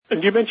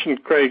And you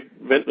mentioned Craig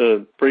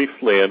Venter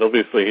briefly, and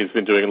obviously he's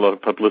been doing a lot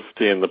of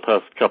publicity in the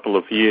past couple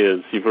of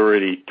years. You've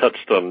already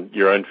touched on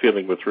your own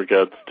feeling with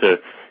regards to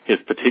his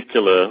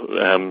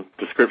particular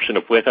description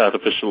of wet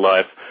artificial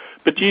life.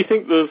 But do you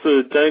think there's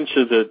a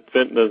danger that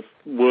Ventner's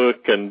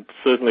work and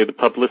certainly the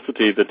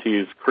publicity that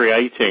he's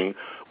creating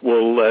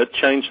will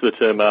change the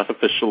term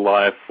artificial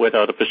life, wet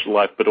artificial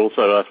life, but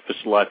also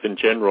artificial life in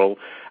general?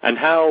 And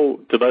how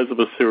do those of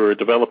us who are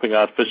developing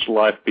artificial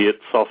life, be it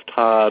soft,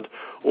 hard,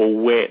 or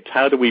wet,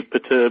 how do we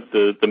perturb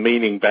the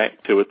meaning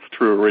back to its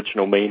true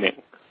original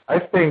meaning? I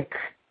think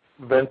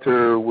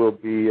Venter will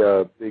be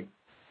a big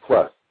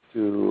plus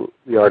to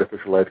the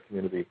artificial life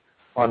community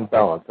on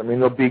balance. I mean,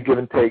 there'll be give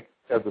and take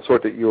as the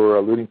sort that you were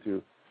alluding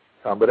to,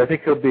 Tom, but I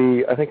think he'll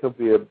be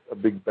a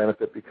big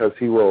benefit because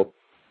he will,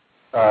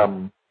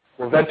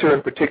 Venter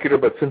in particular,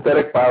 but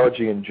synthetic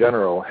biology in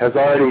general, has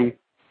already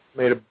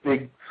made a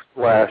big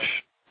splash.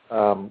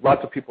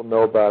 Lots of people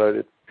know about it.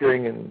 It's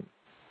appearing in,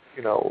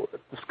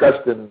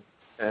 discussed and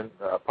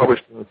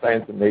published in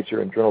Science and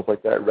Nature and journals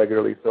like that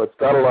regularly. So it's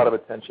got a lot of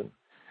attention.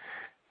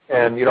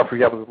 And, for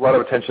example, there's a lot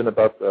of attention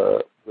about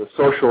the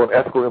social and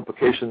ethical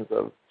implications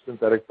of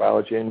synthetic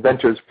biology. And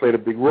Venter's played a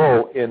big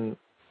role in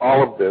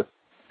all of this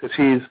because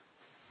he's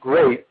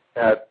great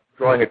at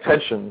drawing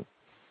attention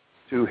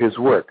to his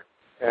work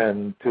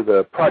and to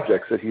the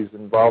projects that he's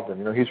involved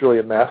in. He's really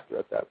a master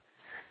at that.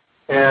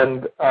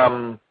 And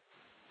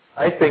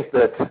I think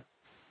that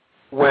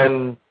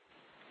when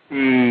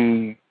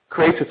he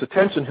creates this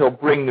attention, he'll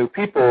bring new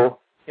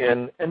people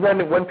in. And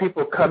then when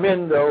people come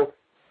in,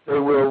 they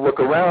will look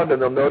around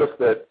and they'll notice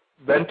that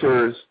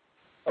Venter's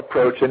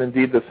approach, and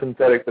indeed the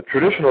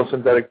traditional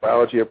synthetic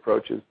biology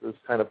approach, is this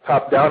kind of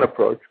top-down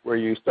approach where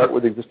you start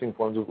with existing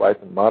forms of life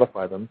and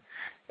modify them.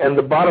 And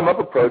the bottom-up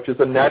approach is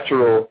a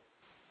natural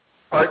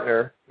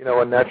partner,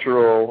 a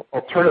natural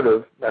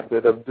alternative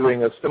method of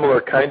doing a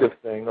similar kind of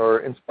thing or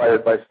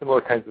inspired by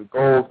similar kinds of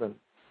goals and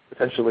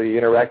potentially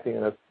interacting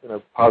in a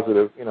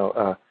positive,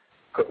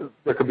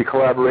 there could be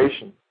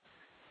collaboration.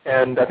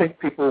 And I think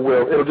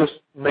it'll just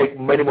make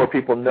many more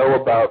people know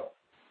about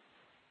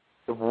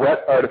the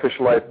wet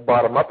artificial life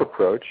bottom-up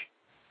approach,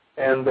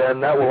 and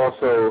then that will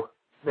also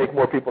make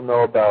more people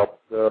know about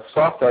the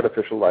soft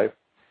artificial life.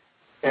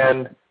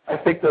 And I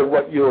think that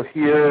what you'll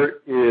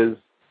hear is,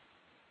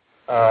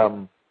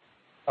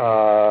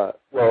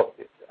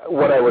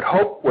 what I would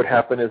hope would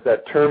happen is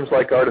that terms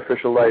like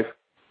artificial life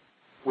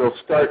will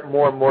start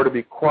more and more to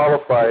be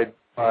qualified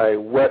by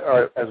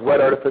as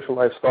wet artificial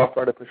life, soft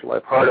artificial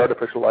life, hard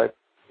artificial life,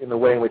 in the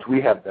way in which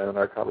we have been in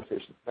our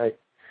conversation tonight.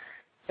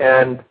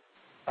 And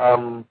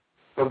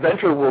the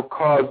Venter will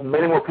cause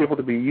many more people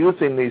to be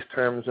using these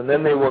terms, and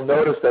then they will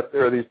notice that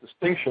there are these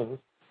distinctions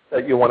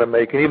that you want to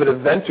make. And even if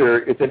Venter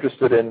is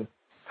interested in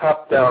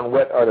top-down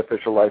wet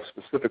artificial life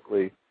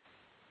specifically,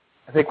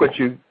 I think what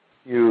you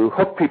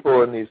hook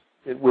people in in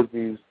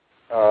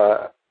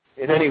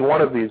any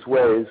one of these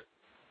ways,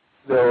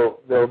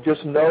 they'll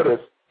just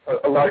notice.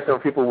 A large number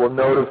of people will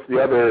notice the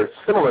other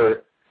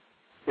similar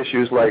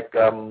issues like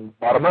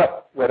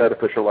bottom-up wet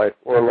artificial life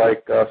or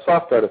like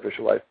soft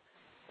artificial life,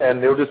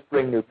 and they'll just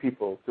bring new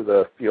people to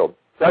the field.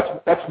 That's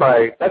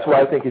why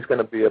I think he's going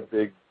to be a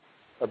big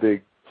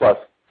plus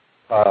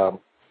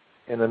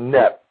in a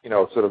net,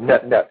 sort of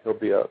net.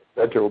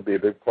 Venter will be a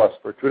big plus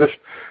for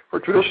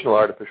traditional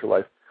artificial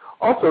life.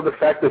 Also, the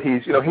fact that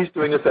he's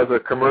doing this as a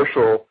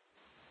commercial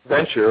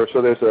venture,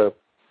 so there's a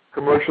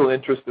commercial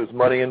interest, there's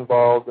money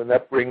involved, and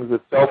that brings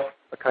itself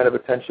a kind of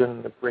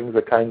attention. It brings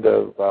a kind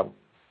of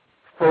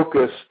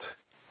focused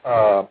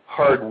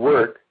hard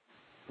work,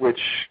 which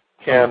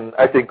can,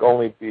 I think,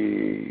 only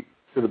be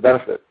to the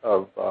benefit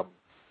of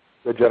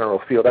the general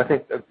field. I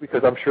think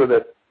because I'm sure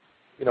that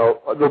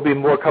there'll be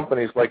more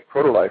companies like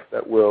Protolife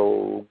that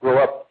will grow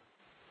up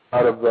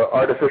out of the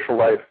artificial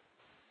life,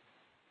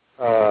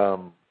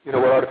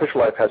 what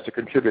artificial life has to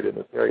contribute in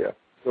this area.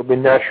 There'll be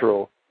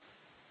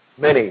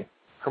many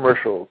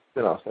commercial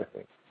spin-offs, I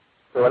think.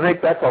 So I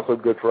think that's also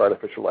good for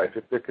artificial life.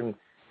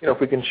 If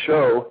we can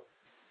show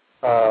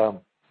the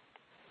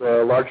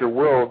larger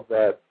world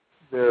that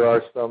there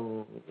are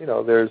some,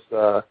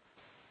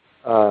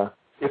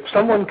 if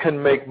someone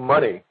can make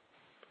money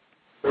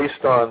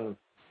based on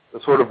the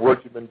sort of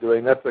work you've been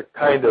doing, that's a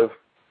kind of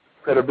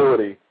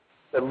credibility,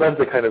 that lends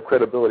a kind of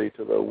credibility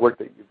to the work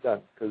that you've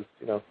done, because,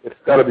 it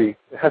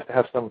has to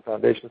have some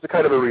foundation. It's a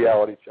kind of a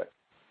reality check.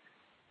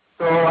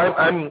 So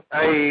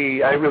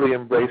I really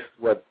embrace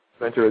what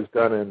Venter has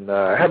done, and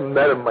I haven't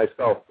met him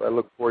myself, but I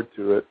look forward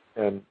to it,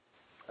 and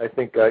I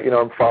think,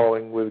 I'm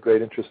following with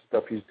great interest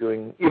stuff he's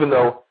doing, even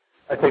though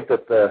I think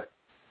that the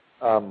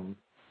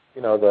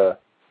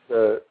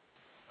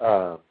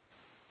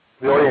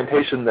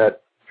orientation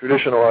that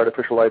traditional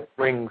artificial life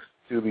brings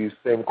to these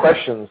same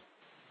questions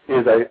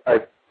is, I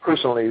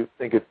personally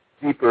think it's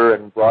deeper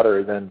and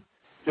broader than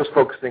just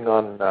focusing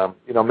on,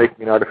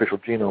 making an artificial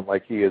genome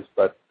like he is.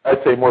 But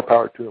I'd say more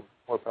power to him.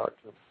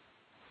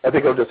 I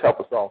think it'll just help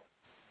us all.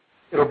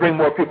 It'll bring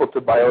more people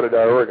to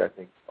biota.org, I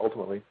think,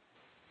 ultimately.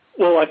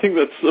 Well, I think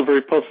that's a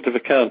very positive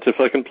account. If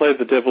I can play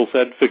the devil's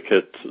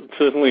advocate,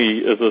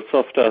 certainly as a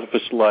soft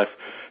artificial life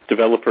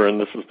developer, and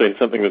this has been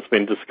something that's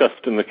been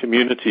discussed in the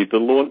community, the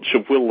launch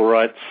of Will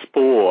Wright's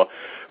Spore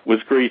was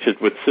greeted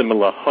with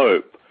similar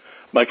hope.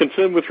 My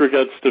concern with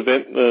regards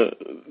to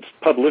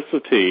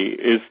publicity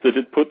is that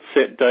it puts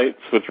set dates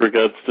with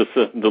regards to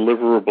certain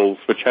deliverables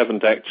which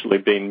haven't actually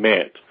been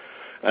met.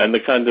 And the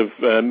kind of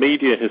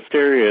media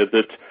hysteria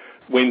that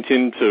went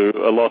into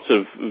a lot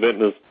of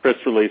Ventnor's press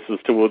releases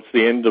towards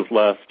the end of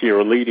last year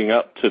or leading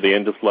up to the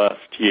end of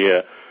last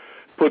year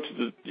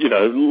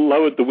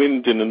lowered the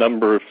wind in a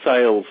number of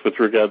sails with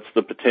regards to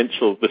the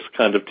potential of this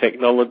kind of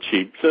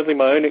technology. Certainly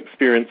my own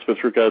experience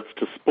with regards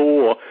to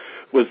Spore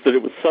was that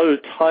it was so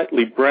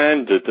tightly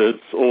branded, as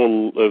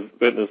all of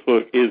Ventnor's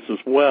work is as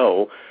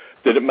well,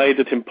 that it made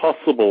it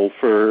impossible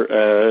for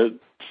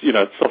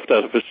soft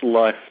artificial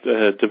life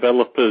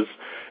developers,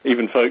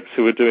 even folks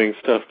who are doing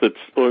stuff that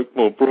spoke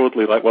more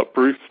broadly like what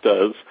Bruce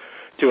does,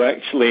 to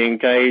actually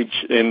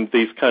engage in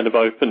these kind of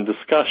open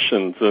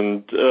discussions.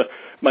 And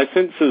my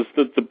sense is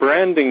that the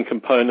branding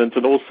component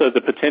and also the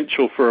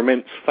potential for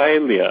immense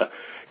failure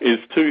is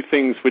two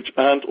things which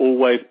aren't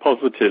always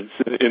positives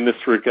in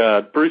this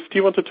regard. Bruce, do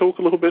you want to talk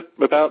a little bit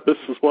about this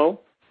as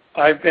well?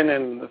 I've been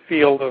in the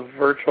field of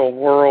virtual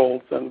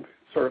worlds and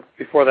sort of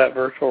before that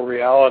virtual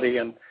reality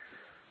and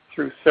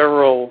through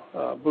several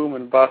boom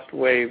and bust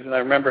waves. And I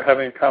remember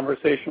having a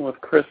conversation with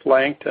Chris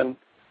Langton,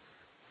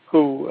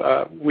 who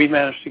we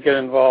managed to get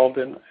involved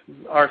in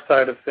our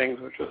side of things,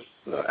 which was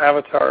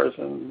avatars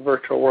and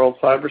virtual world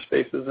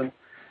cyberspaces. And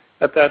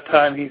at that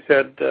time he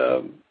said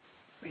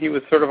he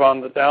was sort of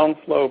on the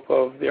downslope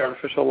of the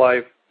artificial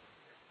life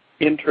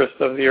interest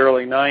of the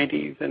early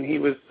 90s, and he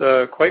was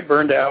quite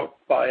burned out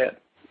by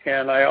it.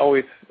 And I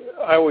always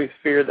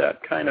feared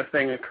that kind of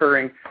thing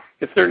occurring.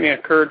 It certainly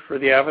occurred for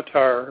the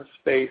avatar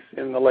space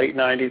in the late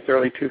 90s,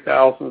 early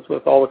 2000s,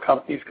 with all the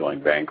companies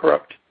going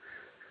bankrupt.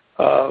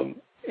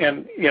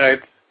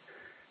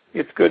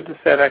 It's good to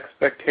set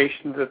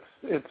expectations.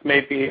 It's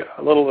maybe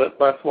a little bit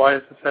less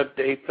wise to set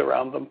dates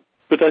around them.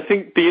 But I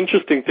think the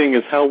interesting thing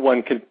is how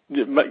one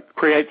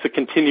creates a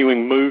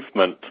continuing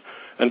movement.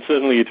 And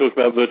certainly you talk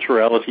about virtual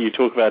reality, you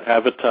talk about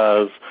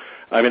avatars.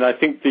 I mean, I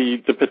think the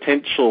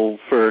potential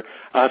for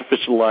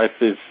artificial life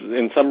is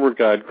in some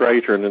regard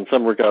greater and in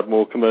some regard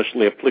more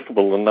commercially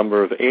applicable in a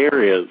number of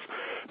areas.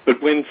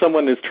 But when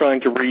someone is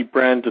trying to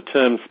rebrand a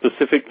term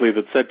specifically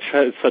that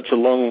has such a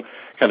long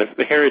kind of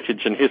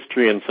heritage and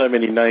history and so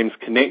many names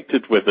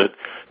connected with it,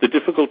 the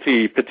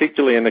difficulty,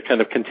 particularly in the kind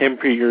of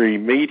contemporary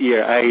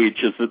media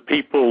age, is that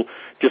people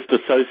just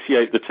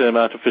associate the term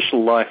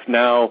artificial life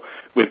now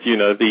with,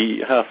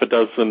 the half a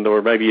dozen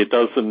or maybe a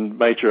dozen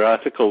major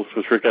articles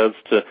with regards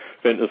to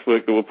Ventnor's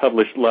work that were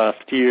published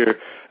last year,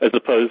 as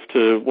opposed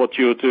to what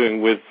you're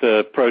doing with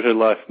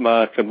Proto-Life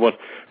Mark and what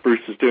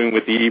Bruce is doing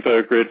with the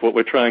EvoGrid, what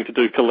we're trying to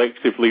do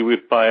collectively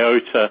with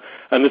Biota.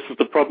 And this is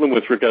the problem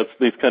with regards to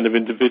these kind of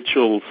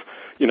individuals,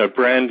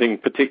 branding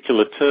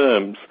particular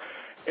terms.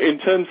 In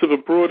terms of a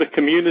broader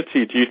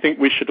community, do you think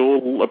we should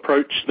all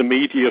approach the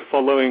media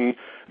following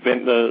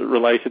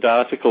Ventnor-related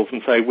articles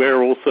and say,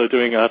 we're also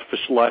doing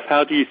artificial life?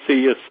 How do you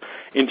see us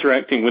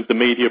interacting with the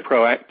media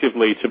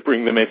proactively to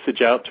bring the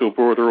message out to a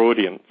broader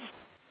audience?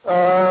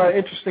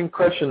 Interesting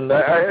question.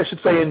 I should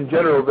say in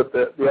general that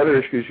the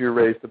other issues you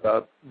raised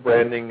about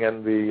branding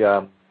and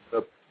the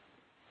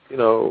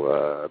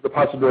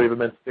possibility of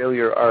immense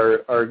failure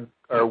are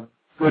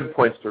good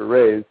points to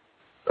raise.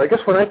 I guess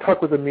when I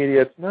talk with the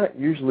media,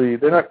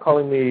 they're not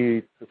calling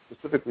me to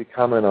specifically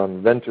comment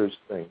on Ventor's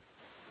thing.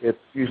 It's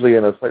usually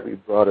in a slightly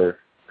broader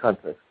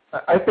context.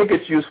 I think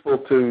it's useful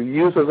to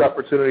use those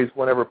opportunities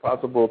whenever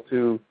possible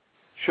to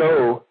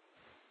show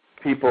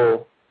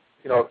people,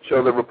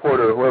 show the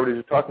reporter or whoever it is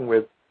you're talking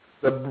with,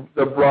 the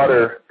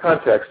broader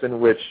context in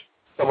which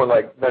someone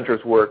like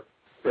Ventor's work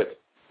fits.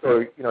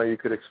 So, you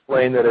could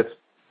explain that it's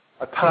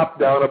a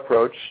top-down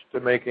approach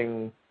to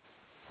making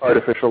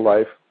artificial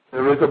life.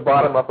 There is a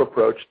bottom-up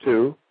approach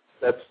too.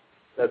 That's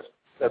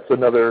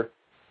another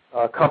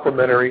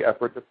complementary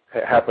effort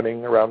that's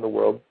happening around the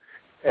world.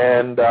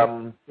 And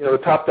the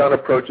top-down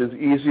approach is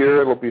easier.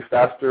 It'll be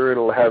faster.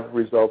 It'll have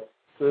results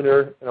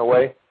sooner in a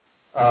way.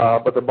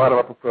 But the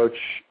bottom-up approach,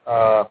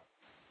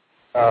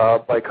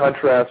 by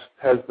contrast,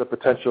 has the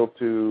potential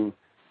to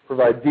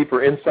provide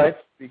deeper insights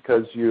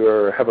because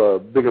you have a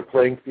bigger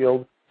playing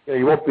field.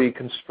 You won't be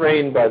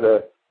constrained by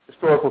the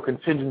historical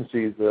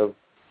contingencies of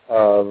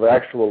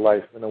actual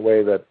life in a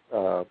way that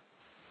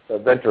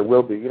Ventor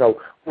will be.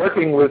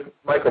 Working with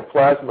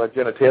mycoplasma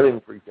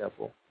genitalium, for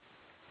example,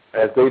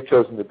 as they've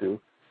chosen to do,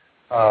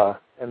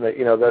 and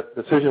that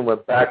decision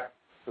went back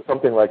to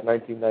something like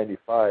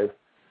 1995.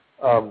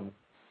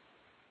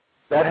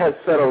 That has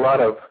set a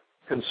lot of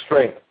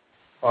constraint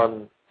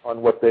on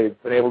what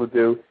they've been able to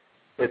do.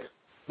 It's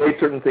made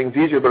certain things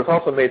easier, but it's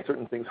also made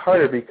certain things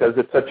harder because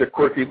it's such a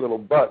quirky little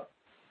bug.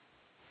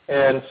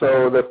 And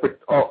so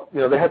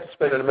they had to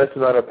spend an immense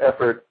amount of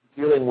effort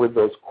dealing with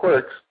those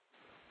quirks,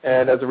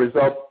 and as a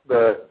result,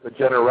 the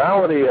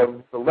generality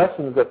of the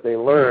lessons that they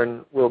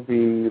learn will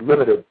be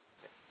limited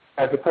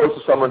as opposed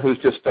to someone who's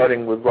just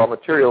starting with raw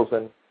materials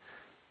and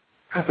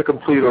has a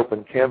complete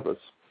open canvas.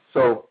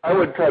 So I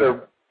would try to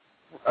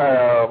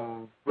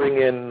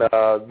bring in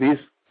these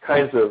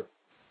kinds of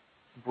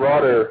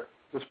broader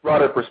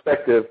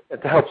perspective,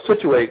 and to help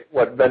situate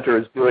what Venture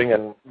is doing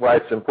and why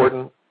it's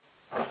important.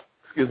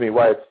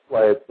 Why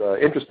it's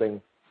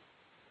interesting.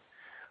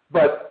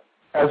 But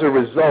as a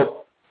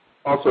result,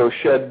 also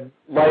shed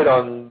light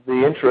on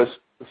the interest,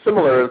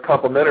 similar,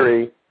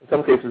 complementary, in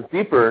some cases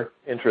deeper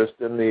interest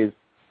in these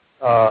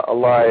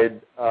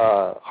allied,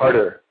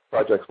 harder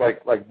projects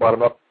like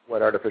bottom-up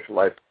Wide Artificial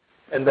Life.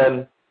 And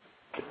then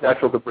it's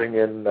natural to bring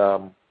in,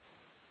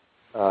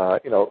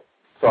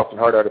 soft and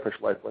hard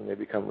artificial life when they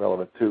become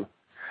relevant too.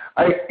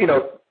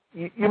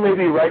 You may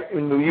be right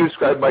when you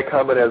describe my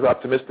comment as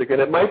optimistic,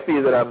 and it might be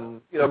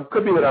that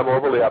could be that I'm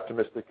overly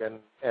optimistic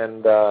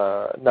and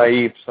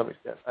naive to some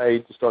extent.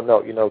 I just don't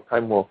know.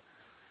 Time will.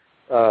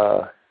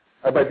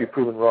 I might be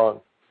proven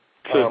wrong.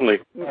 Certainly.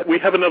 We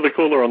have another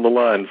caller on the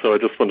line, so I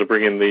just want to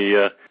bring in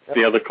the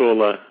other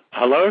caller.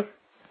 Hello?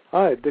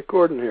 Hi, Dick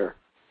Gordon here.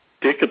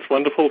 Dick, it's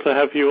wonderful to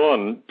have you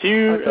on.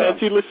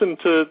 As you listen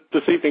to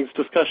this evening's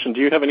discussion, do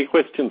you have any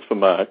questions for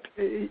Mark?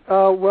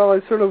 Well,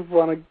 I sort of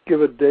want to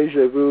give a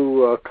deja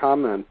vu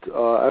comment.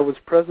 I was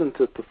present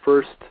at the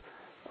first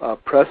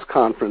press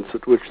conference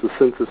at which the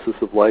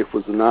synthesis of life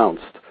was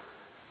announced,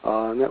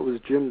 and that was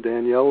Jim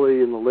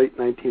Danieli in the late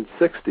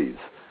 1960s.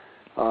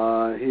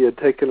 He had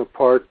taken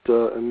apart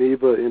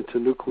amoeba into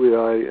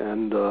nuclei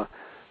and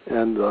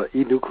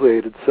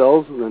enucleated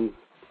cells, and then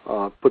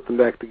put them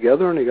back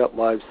together, and he got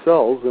live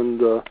cells.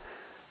 And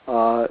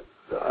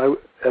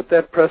at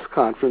that press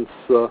conference,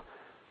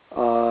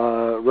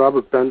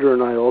 Robert Bender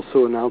and I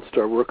also announced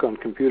our work on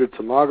computer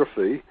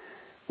tomography.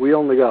 We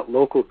only got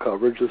local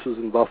coverage. This was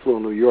in Buffalo,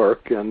 New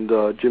York, and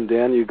Jim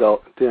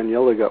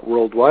Danieli got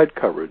worldwide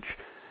coverage.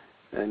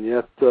 And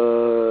yet,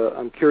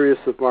 I'm curious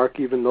if Mark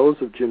even knows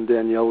of Jim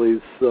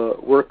Danieli's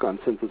work on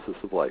synthesis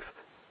of life.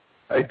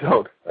 I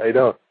don't.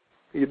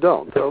 You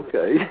don't?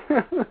 Okay.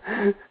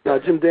 Now,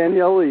 Jim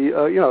Danieli,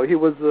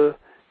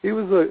 he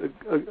was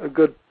a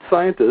good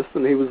scientist,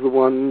 and he was the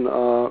one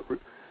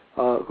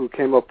who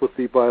came up with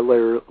the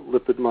bilayer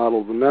lipid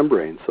model of the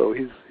membrane. So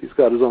he's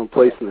got his own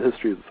place in the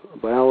history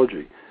of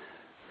biology.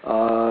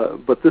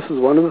 But this is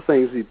one of the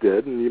things he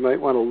did, and you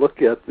might want to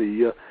look at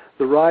the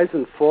rise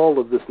and fall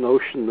of this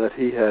notion that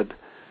he had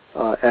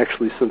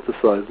actually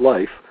synthesized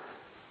life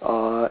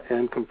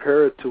and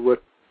compare it to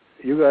what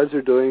you guys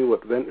are doing,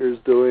 what Ventnor's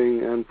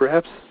doing, and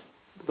perhaps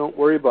don't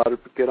worry about it,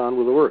 but get on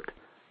with the work.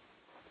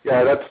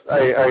 Yeah,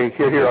 I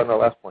hear here on the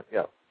last point,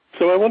 yeah.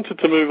 So I wanted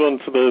to move on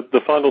to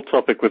the final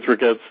topic with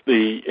regards to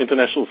the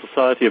International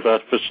Society of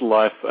Artificial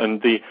Life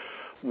and the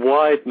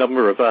wide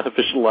number of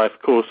artificial life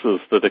courses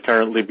that are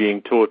currently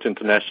being taught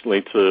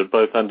internationally to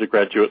both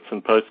undergraduates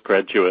and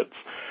postgraduates.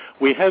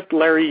 We had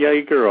Larry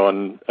Yeager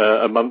on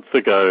a month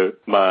ago,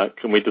 Mark,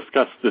 and we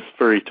discussed this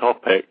very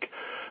topic.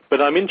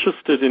 But I'm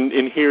interested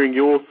in hearing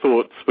your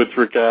thoughts with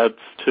regards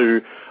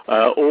to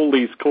all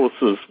these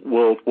courses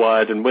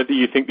worldwide, and whether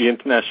you think the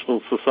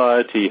International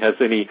Society has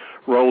any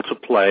role to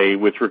play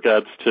with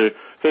regards to,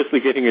 firstly,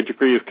 getting a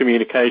degree of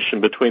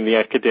communication between the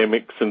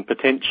academics and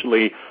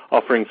potentially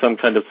offering some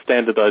kind of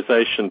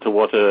standardization to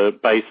what a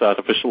base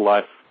artificial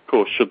life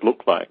course should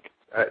look like.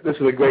 This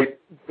is a great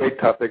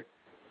topic.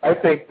 I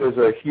think there's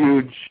a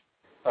huge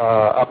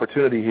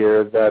opportunity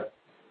here that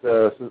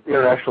the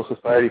International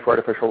Society for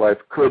Artificial Life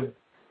could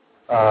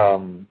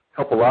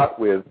help a lot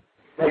with.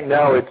 Right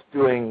now it's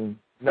doing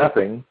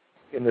nothing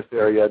in this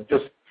area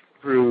just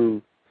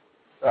through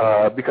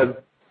because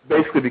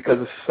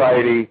the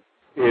society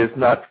is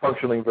not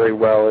functioning very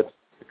well.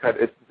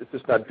 It's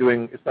just not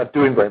doing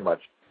very much.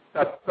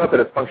 Not that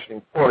it's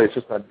functioning poorly, it's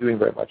just not doing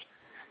very much.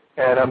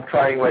 And I'm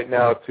trying right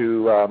now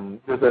to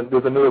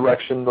there's a new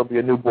election, there'll be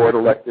a new board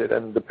elected,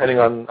 and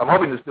I'm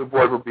hoping this new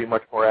board will be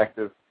much more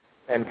active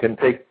and can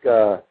take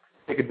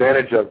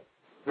advantage of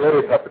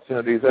various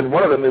opportunities, and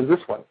one of them is this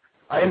one.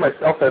 I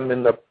myself am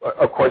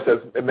of course, as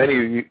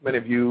many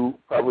of you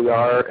probably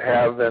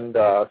have, and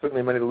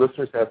certainly many of the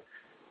listeners have,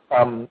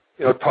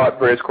 taught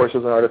various courses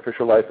on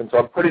artificial life, and so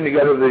I'm putting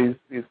together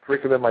these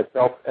curriculum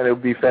myself, and it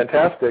would be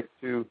fantastic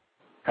to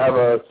have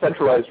a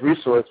centralized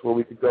resource where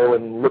we could go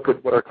and look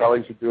at what our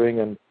colleagues are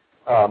doing, and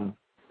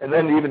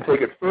then even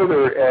take it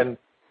further and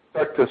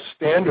start to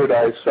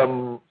standardize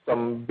some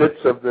bits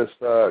of this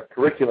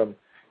curriculum.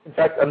 In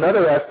fact,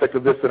 another aspect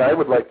of this that I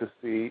would like to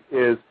see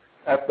is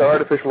at the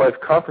Artificial Life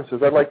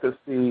conferences, I'd like to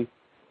see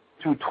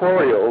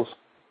tutorials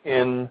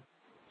in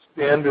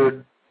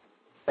standard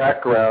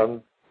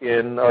background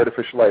in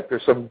artificial life.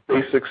 There's some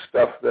basic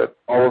stuff that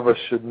all of us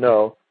should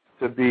know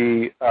to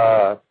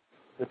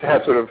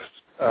have sort of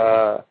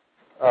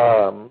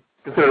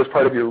considered as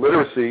part of your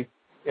literacy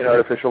in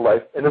artificial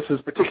life. And this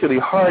is particularly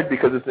hard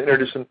because it's an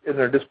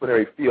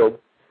interdisciplinary field.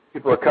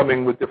 People are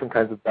coming with different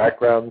kinds of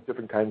backgrounds,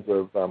 different kinds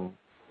of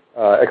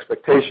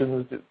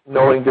expectations,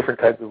 knowing different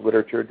kinds of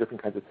literature,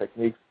 different kinds of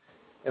techniques.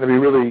 And it'd be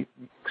really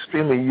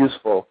extremely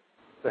useful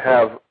to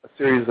have a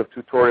series of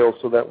tutorials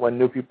so that when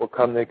new people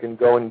come, they can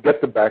go and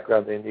get the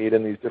background they need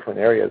in these different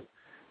areas.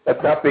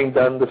 That's not being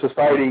done. The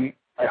society,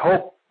 I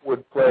hope,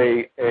 would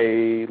play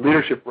a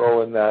leadership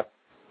role in that,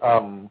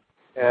 and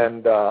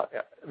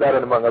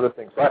among other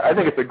things. So I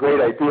think it's a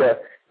great idea.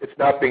 It's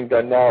not being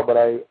done now, but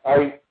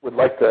I would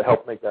like to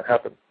help make that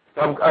happen.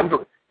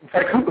 In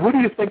fact, who do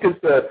you think is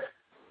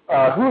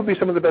who would be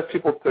some of the best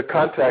people to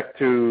contact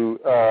who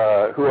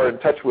are in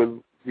touch with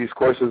these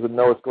courses and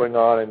know what's going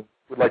on and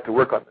would like to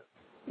work on this?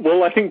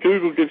 Well, I think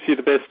Google gives you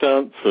the best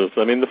answers.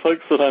 I mean, the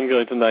folks that I'm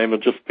going to name are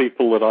just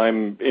people that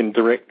I'm in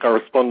direct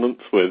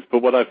correspondence with.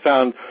 But what I've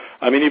found,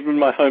 I mean, even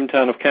my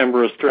hometown of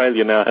Canberra,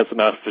 Australia now has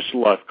an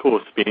artificial life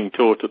course being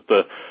taught at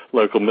the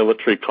local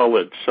military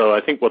college. So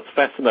I think what's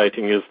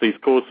fascinating is these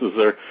courses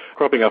are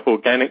cropping up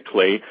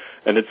organically,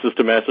 and it's just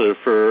a matter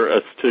for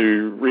us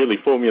to really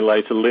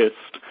formulate a list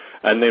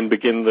and then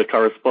begin the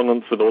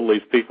correspondence with all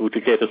these people to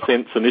get a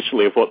sense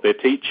initially of what they're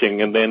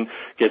teaching and then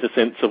get a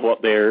sense of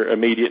what their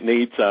immediate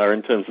needs are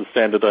in terms of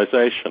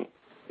standardization.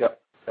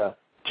 Yep. Yeah.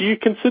 Do you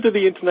consider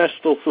the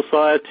International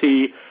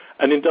Society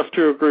an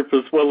industrial group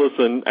as well as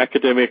an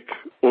academic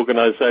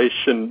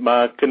organization,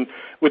 Mark? And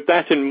with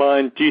that in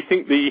mind, do you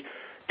think the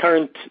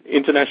current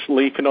international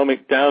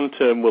economic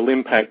downturn will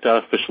impact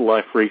artificial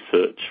life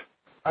research?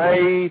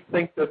 I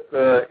think that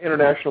the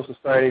International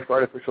Society for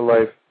Artificial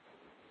Life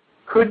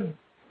could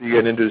be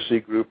an industry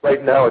group.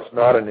 Right now, it's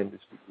not an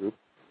industry group.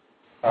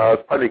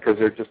 It's partly because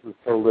there's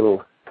so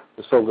little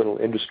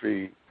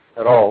industry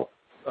at all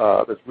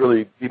that's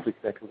really deeply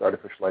connected with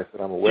artificial life that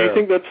I'm aware of.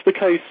 Do you think that's the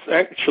case,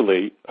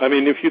 actually? I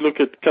mean, if you look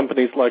at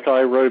companies like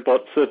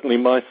iRobot, certainly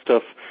my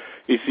stuff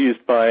is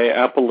used by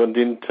Apple and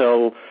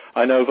Intel.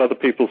 I know of other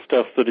people's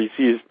stuff that is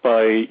used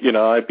by,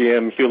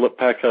 IBM,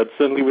 Hewlett-Packard.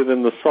 Certainly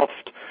within the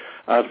soft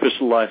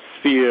artificial life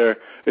sphere,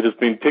 it has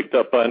been picked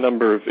up by a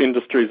number of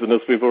industries, and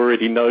as we've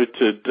already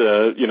noted,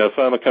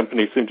 pharma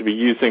companies seem to be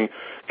using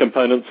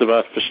components of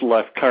artificial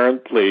life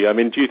currently. I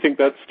mean, do you think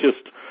that's just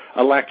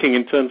a lacking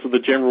in terms of the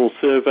general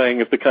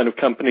surveying of the kind of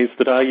companies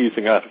that are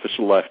using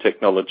artificial life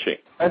technology?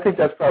 I think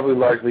that's probably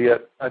largely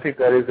it. I think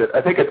that is it.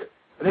 I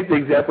think the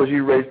examples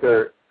you raised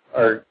are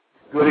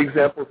good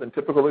examples and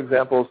typical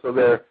examples. So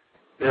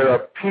they're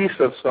a piece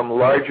of some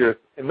larger.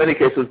 In many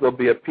cases, they'll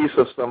be a piece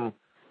of some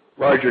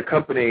larger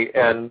company,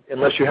 and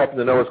unless you happen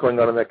to know what's going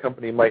on in that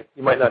company, you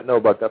might not know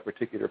about that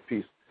particular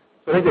piece.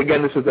 So I think,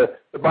 again, this is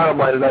the bottom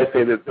line, is I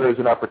say that there is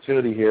an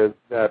opportunity here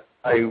that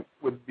I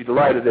would be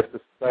delighted if the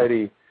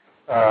society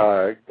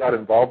got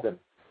involved in.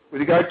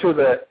 With regard to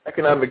the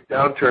economic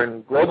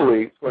downturn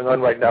globally going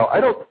on right now,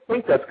 I don't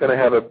think that's going to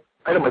have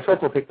I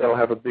myself don't think that will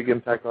have a big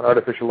impact on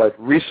artificial life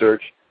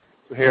research.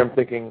 So here I'm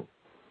thinking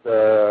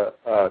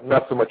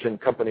not so much in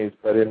companies,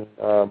 but in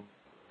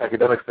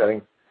academic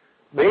settings,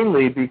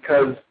 mainly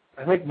because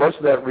I think most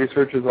of that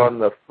research is on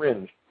the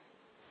fringe.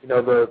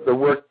 The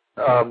work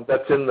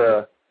that's in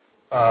the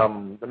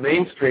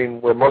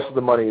mainstream where most of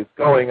the money is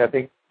going, I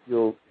think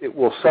it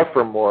will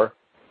suffer more.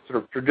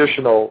 Sort of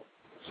traditional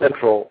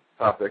central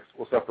topics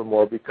will suffer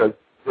more because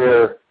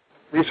their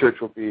research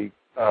will be,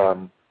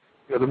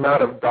 the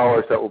amount of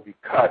dollars that will be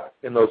cut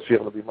in those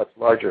fields will be much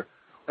larger.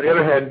 On the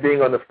other hand,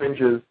 being on the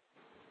fringes,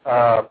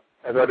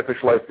 as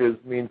artificial life is,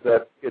 means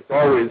that it's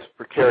always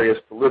precarious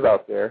to live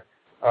out there.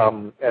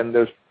 And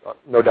there's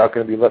no doubt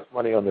going to be less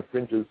money on the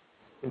fringes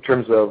in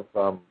terms of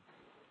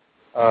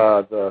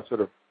the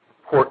sort of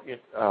port.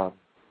 As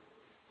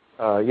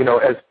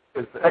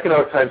the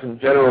economic times in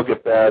general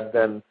get bad,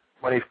 then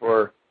money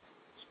for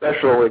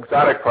special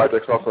exotic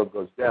projects also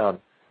goes down.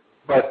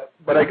 But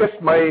I guess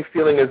my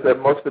feeling is that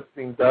most of it's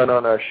being done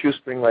on a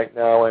shoestring right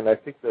now, and I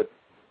think that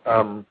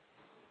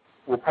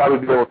we'll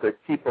probably be able to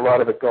keep a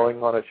lot of it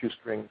going on a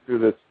shoestring through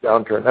this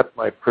downturn. That's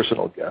my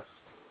personal guess.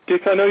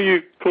 Dick, I know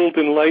you called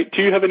in late.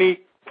 Do you have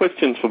any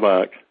questions for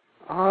Mark?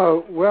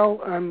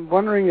 Well, I'm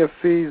wondering if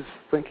he's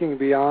thinking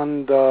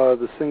beyond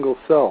the single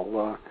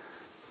cell.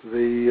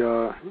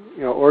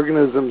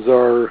 Organisms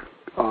are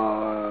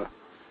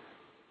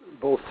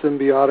both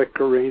symbiotic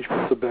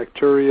arrangements of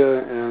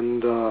bacteria,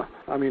 and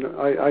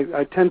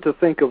I tend to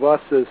think of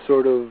us as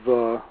sort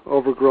of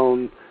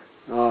overgrown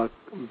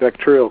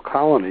bacterial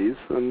colonies,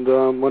 and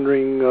I'm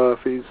wondering if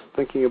he's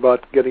thinking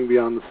about getting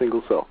beyond the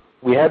single cell.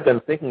 We have been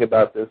thinking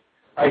about this.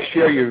 I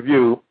share your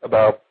view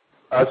about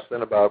us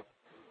and about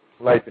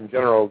life in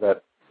general,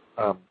 that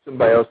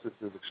symbiosis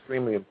is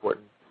extremely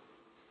important.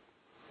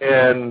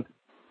 And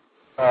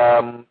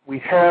we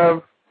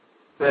have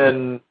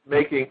been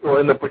making,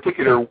 in the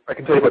particular, I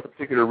can tell you about the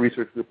particular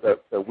research group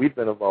that we've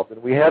been involved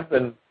in. We have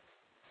been,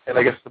 and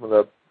I guess some of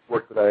the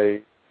work that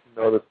I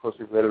know that's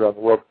closely related around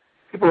the world,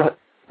 people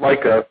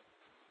like us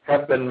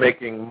have been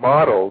making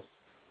models,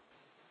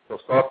 so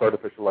soft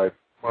artificial life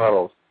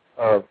models,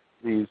 of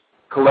these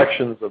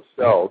collections of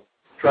cells,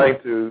 trying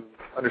to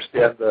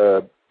understand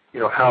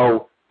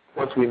how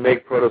once we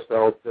make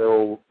protocells,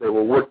 they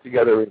will work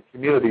together in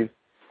communities.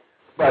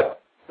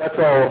 But that's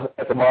all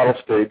at the model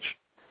stage,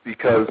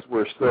 because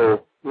we're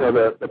still,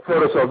 the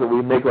protocells that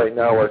we make right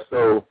now are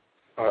so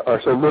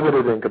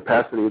limited in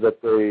capacity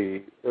that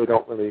they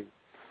don't really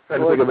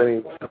trying to think of any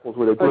examples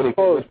where they're doing I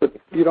suppose, but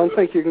you don't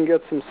think you can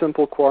get some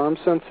simple quorum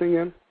sensing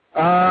in?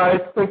 I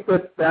think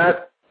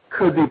that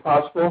could be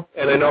possible,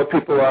 and I know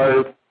people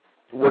are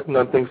working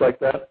on things like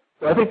that.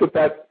 So I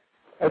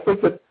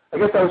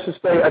guess I was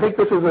just saying, I think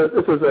there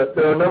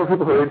are a number of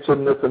people who are interested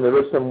in this, and there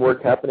is some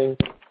work happening,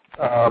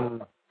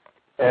 and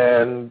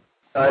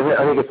I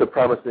think it's a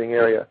promising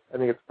area. The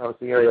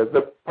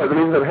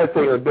reason I'm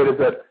hesitating a bit is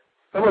that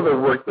some of the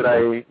work that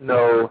I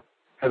know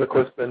has, of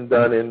course, is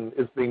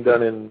being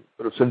done in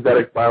sort of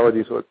synthetic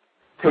biology, so it's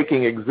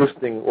taking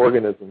existing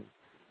organisms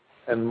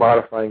and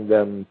modifying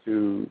them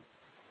to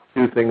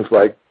do things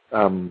like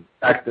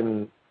act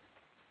in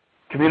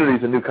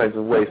communities in new kinds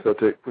of ways. So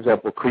to, for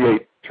example,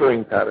 create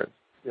Turing patterns,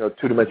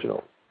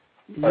 two-dimensional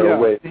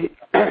ways.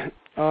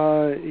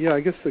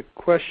 I guess the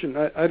question,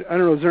 I don't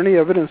know, is there any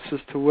evidence as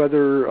to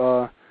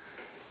whether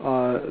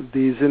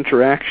these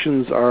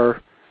interactions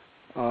are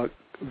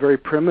very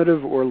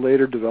primitive or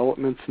later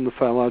developments in the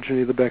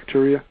phylogeny of the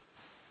bacteria?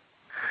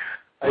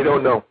 I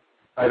don't know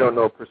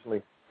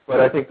personally, but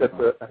I think that's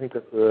an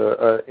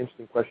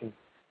interesting question.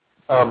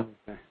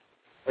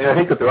 And I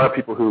think that there are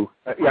people who,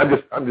 I'm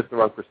just the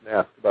wrong person to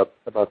ask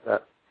about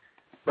that.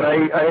 But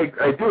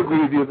I do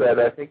agree with you that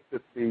I think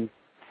that the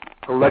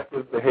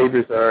collective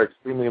behaviors are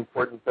extremely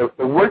important.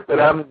 The work that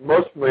I'm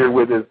most familiar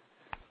with is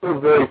sort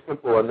of very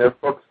simple, and they're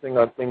focusing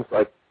on things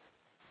like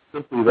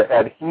simply the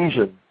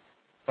adhesion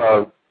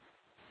of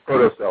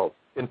protocells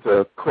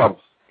into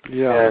clumps.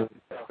 Yeah. And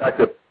the fact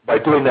that by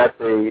doing that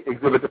they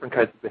exhibit different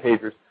kinds of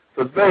behaviors.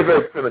 So it's very,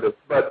 very primitive,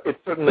 but it's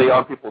certainly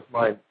on people's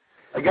minds.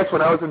 I guess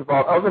when I was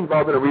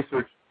involved in a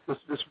research, this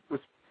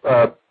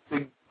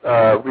big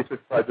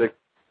research project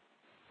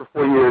for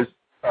 4 years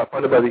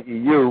funded by the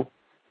EU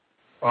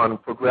on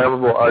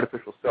programmable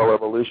artificial cell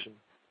evolution,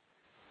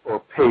 or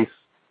PACE,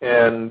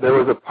 and there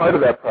was a part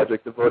of that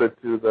project devoted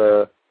to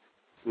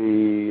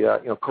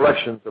the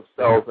collections of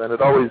cells, and it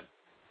always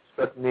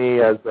struck me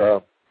as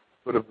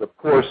sort of the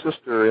poor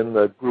sister in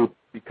the group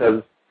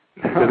because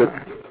it's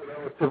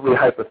relatively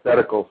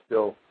hypothetical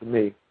still to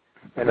me.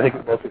 And I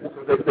think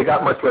they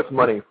got much less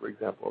money, for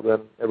example,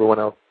 than everyone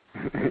else.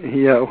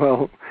 Yeah,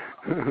 well,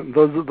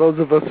 those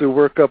of us who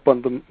work up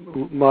on the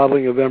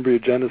modeling of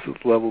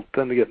embryogenesis level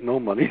tend to get no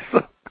money,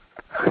 so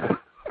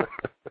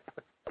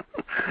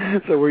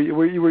so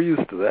we're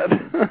used to that.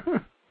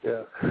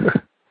 Yeah.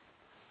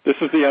 This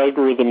is the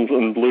algorithms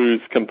and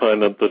blues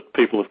component that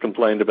people have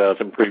complained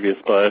about in previous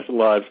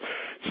lives.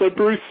 So,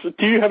 Bruce,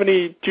 do you have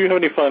any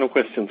final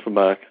questions for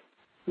Mark?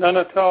 None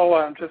at all.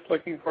 I'm just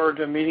looking forward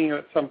to meeting you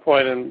at some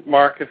point. And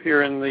Mark, if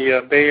you're in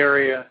the Bay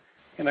Area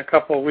in a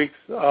couple of weeks,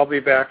 I'll be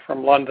back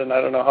from London.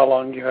 I don't know how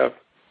long you have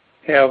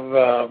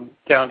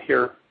down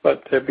here,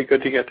 but it'd be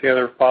good to get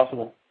together if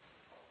possible.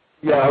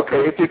 Yeah.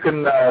 Okay. If you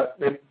can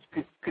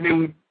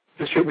you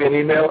just shoot me an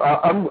email?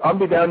 I'll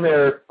be down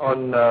there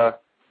on.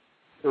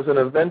 There's an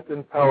event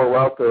in Palo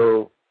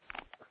Alto,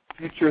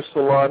 Future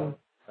Salon.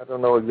 I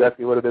don't know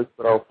exactly what it is,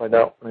 but I'll find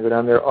out when I go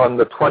down there on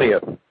the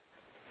 20th.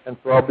 And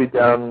so I'll be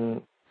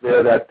down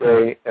there that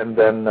day, and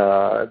then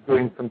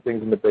doing some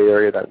things in the Bay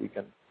Area that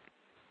weekend.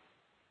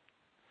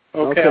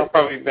 Okay, I'll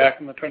probably be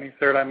back on the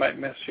 23rd. I might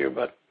miss you,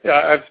 but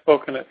yeah, I've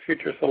spoken at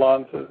Future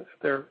Salons.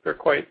 They're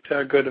quite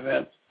good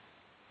events.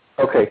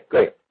 Okay,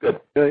 great, good.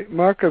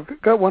 Mark, I've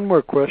got one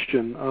more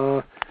question.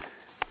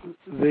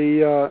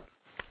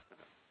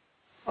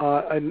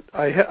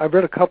 I've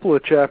read a couple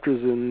of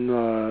chapters in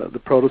the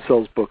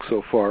Protocells book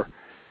so far,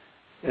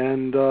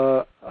 and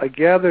I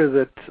gather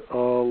that a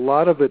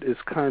lot of it is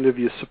kind of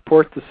you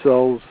support the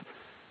cells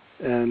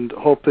and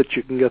hope that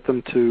you can get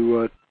them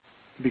to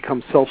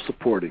become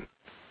self-supporting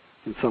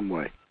in some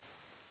way.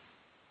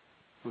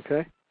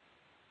 Okay?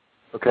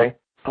 Okay.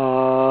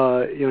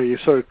 You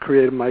sort of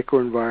create a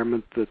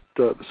microenvironment that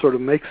sort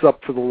of makes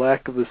up for the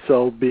lack of the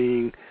cell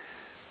being,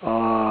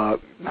 how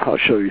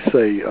shall you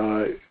say,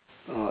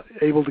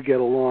 able to get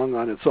along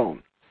on its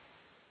own.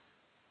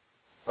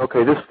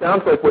 Okay, this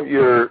sounds like what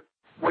you're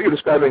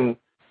describing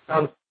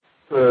sounds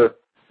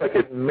like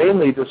it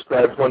mainly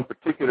describes one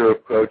particular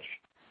approach,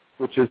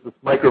 which is this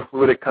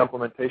microfluidic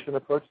complementation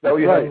approach. Is that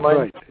what you have in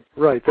mind?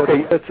 Right.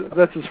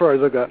 That's as far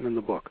as I've gotten in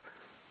the book.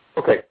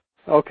 Okay.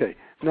 Okay.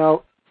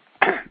 Now,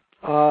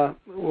 I've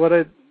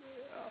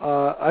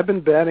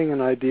been batting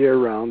an idea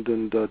around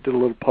and did a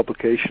little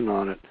publication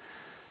on it.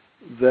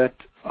 That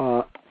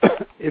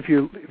if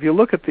you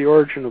look at the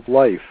origin of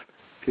life,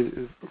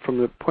 from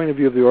the point of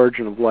view of the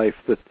origin of life,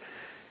 that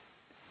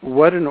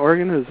what an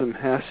organism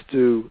has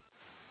to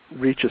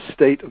reach a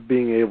state of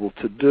being able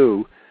to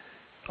do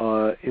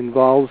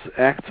involves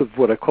acts of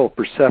what I call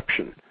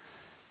perception.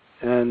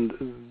 And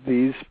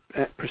these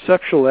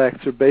perceptual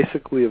acts are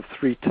basically of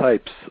three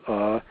types.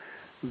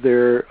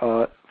 They're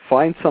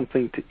find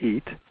something to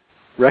eat,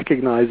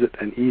 recognize it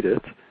and eat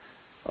it,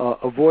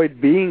 avoid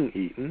being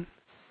eaten,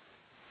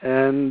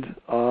 and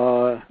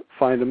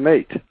find a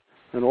mate.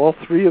 And all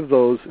three of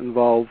those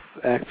involve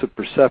acts of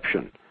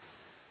perception.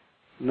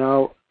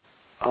 Now,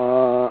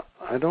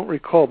 I don't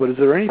recall, but is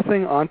there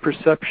anything on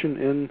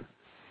perception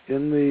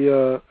in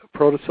the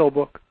Protocell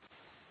book?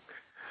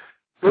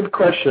 Good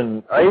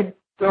question. I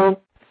don't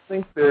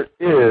think there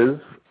is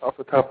off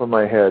the top of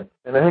my head,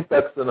 and I think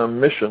that's an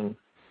omission.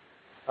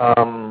 I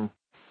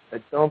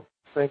don't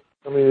think.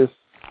 Let me just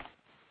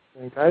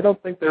think. I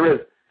don't think there is.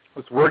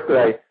 This work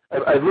that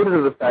I alluded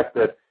to the fact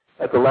that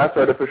at the last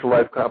Artificial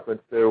Life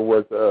conference there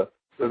was a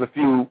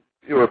few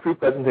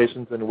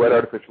presentations in wet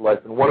artificial life,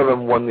 and one of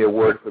them won the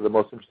award for the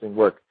most interesting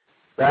work.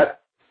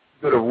 That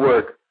bit of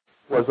work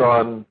was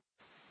on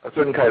a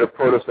certain kind of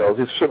protocells.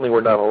 These certainly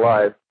were not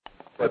alive,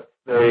 but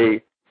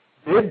they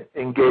did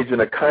engage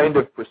in a kind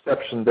of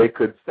perception. They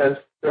could sense.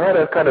 They had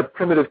a kind of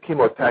primitive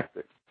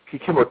chemotaxis. They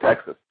could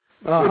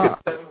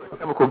sense a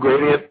chemical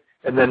gradient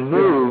and then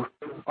move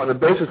on the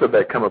basis of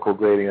that chemical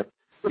gradient.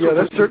 Yeah,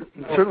 that's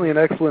certainly an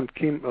excellent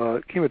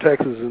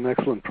chemotaxis is an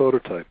excellent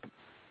prototype.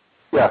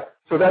 Yeah,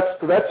 so that's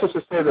just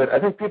to say that I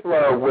think people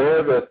are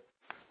aware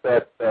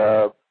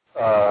that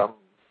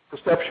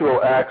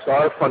perceptual acts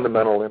are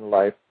fundamental in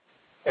life,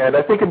 and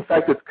I think in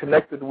fact it's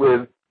connected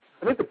with.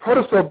 I think the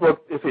protocell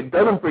book, if it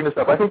doesn't bring this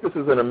up, I think this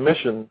is an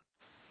omission,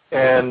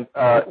 and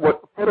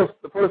what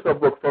the protocell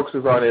book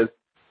focuses on is,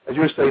 as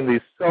you were saying,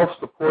 these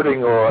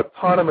self-supporting or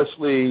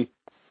autonomously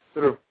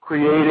sort of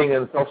creating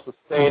and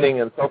self-sustaining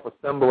and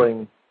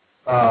self-assembling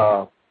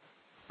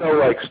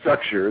cell-like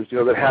structures,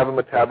 that have a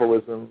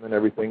metabolism and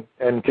everything,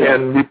 and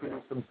can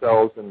reproduce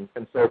themselves and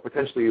so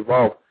potentially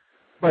evolve.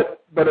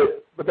 But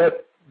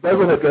that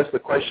doesn't address the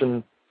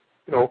question,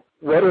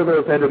 what are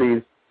those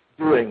entities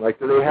doing?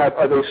 Like,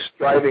 are they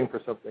striving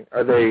for something?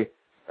 Are they,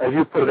 as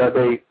you put it, are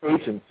they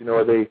agents?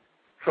 Are they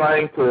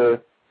trying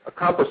to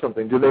accomplish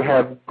something? Do they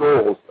have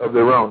goals of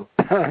their own?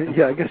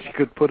 Yeah, I guess you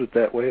could put it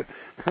that way.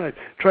 I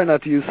try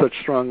not to use such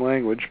strong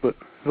language, but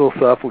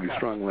philosophically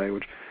strong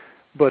language.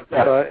 But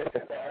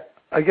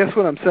I guess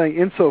what I'm saying,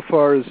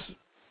 insofar as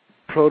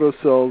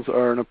protocells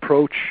are an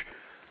approach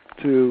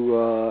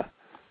to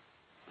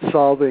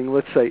solving,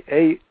 let's say,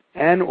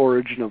 an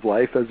origin of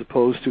life as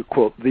opposed to,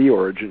 quote, the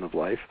origin of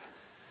life,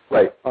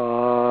 right.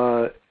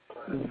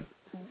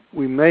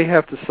 We may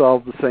have to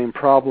solve the same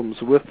problems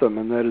with them,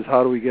 and that is,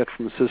 how do we get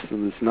from a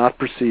system that's not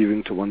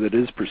perceiving to one that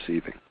is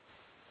perceiving?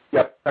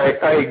 Yep,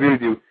 I agree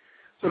with you.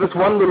 So this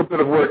one little bit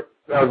of work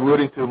that I was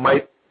alluding to you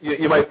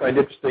might find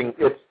interesting.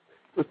 It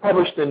was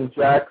published in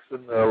JACS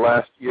in the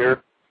last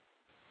year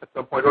at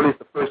some point, or at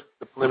least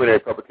the preliminary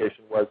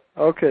publication was.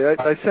 Okay,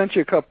 I sent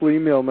you a couple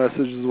email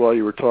messages while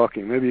you were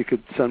talking. Maybe you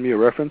could send me a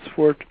reference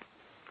for it?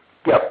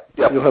 Yep.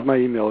 You'll have my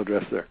email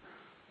address there.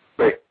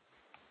 Great.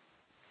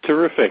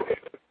 Terrific.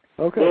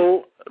 Okay.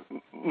 Well,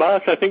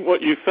 Mark, I think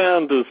what you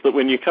found is that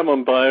when you come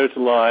on Biota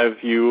Live,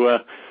 you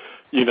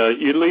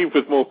leave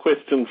with more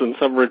questions in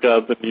some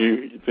regard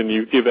than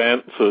you give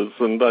answers,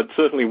 and I'd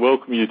certainly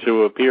welcome you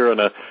to appear on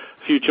a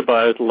future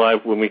Biota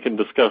Live when we can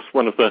discuss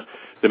one of the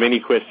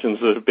many questions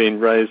that have been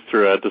raised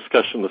through our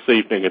discussion this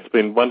evening. It's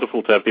been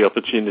wonderful to have the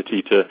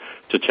opportunity to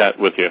chat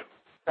with you.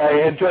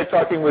 I enjoyed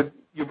talking with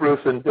you,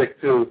 Bruce, and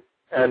Dick, too,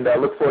 and I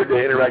look forward to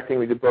interacting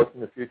with you both in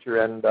the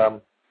future. And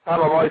Tom,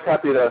 I'm always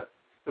happy to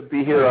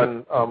be here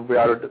on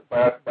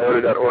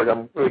Biota.org.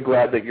 I'm really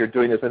glad that you're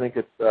doing this. I think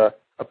it's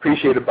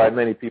appreciated by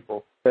many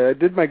people. I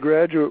did my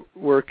graduate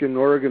work in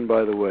Oregon,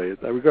 by the way.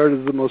 I regard it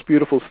as the most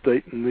beautiful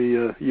state in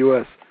the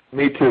U.S.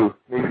 Me too.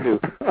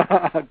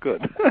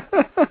 Good.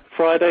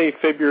 Friday,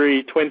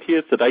 February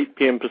 20th at 8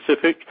 p.m.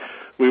 Pacific,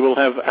 we will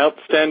have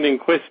outstanding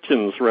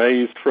questions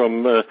raised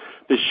from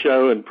this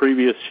show and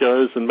previous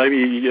shows, and maybe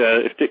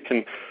if Dick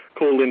can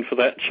call in for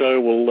that show,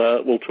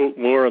 we'll talk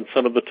more on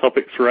some of the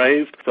topics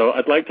raised. So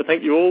I'd like to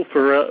thank you all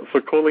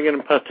for calling in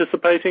and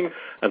participating,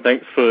 and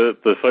thanks for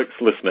the folks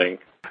listening.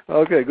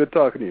 Okay, good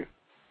talking to you.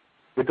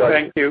 Good talking.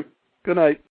 Thank you. Good night.